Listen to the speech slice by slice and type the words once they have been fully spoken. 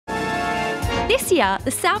This year,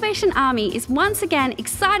 the Salvation Army is once again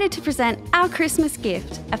excited to present Our Christmas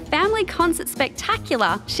Gift, a family concert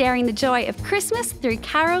spectacular sharing the joy of Christmas through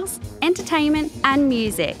carols, entertainment and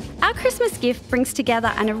music. Our Christmas Gift brings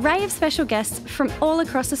together an array of special guests from all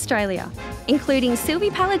across Australia, including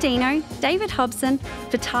Sylvie Palladino, David Hobson,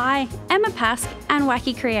 Fatai, Emma Pask and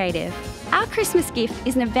Wacky Creative. Our Christmas Gift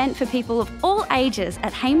is an event for people of all ages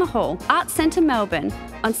at Hamer Hall, Arts Centre, Melbourne,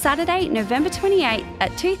 on Saturday, November 28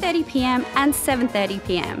 at 2:30pm and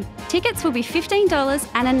 7:30pm. Tickets will be $15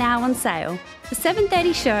 and are now on sale. The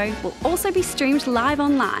 7:30 show will also be streamed live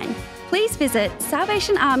online. Please visit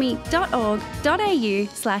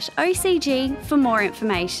salvationarmy.org.au/OCG for more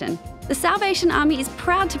information. The Salvation Army is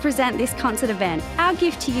proud to present this concert event, our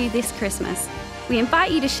gift to you this Christmas. We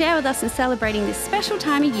invite you to share with us in celebrating this special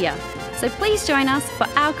time of year. So please join us for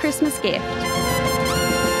Our Christmas Gift.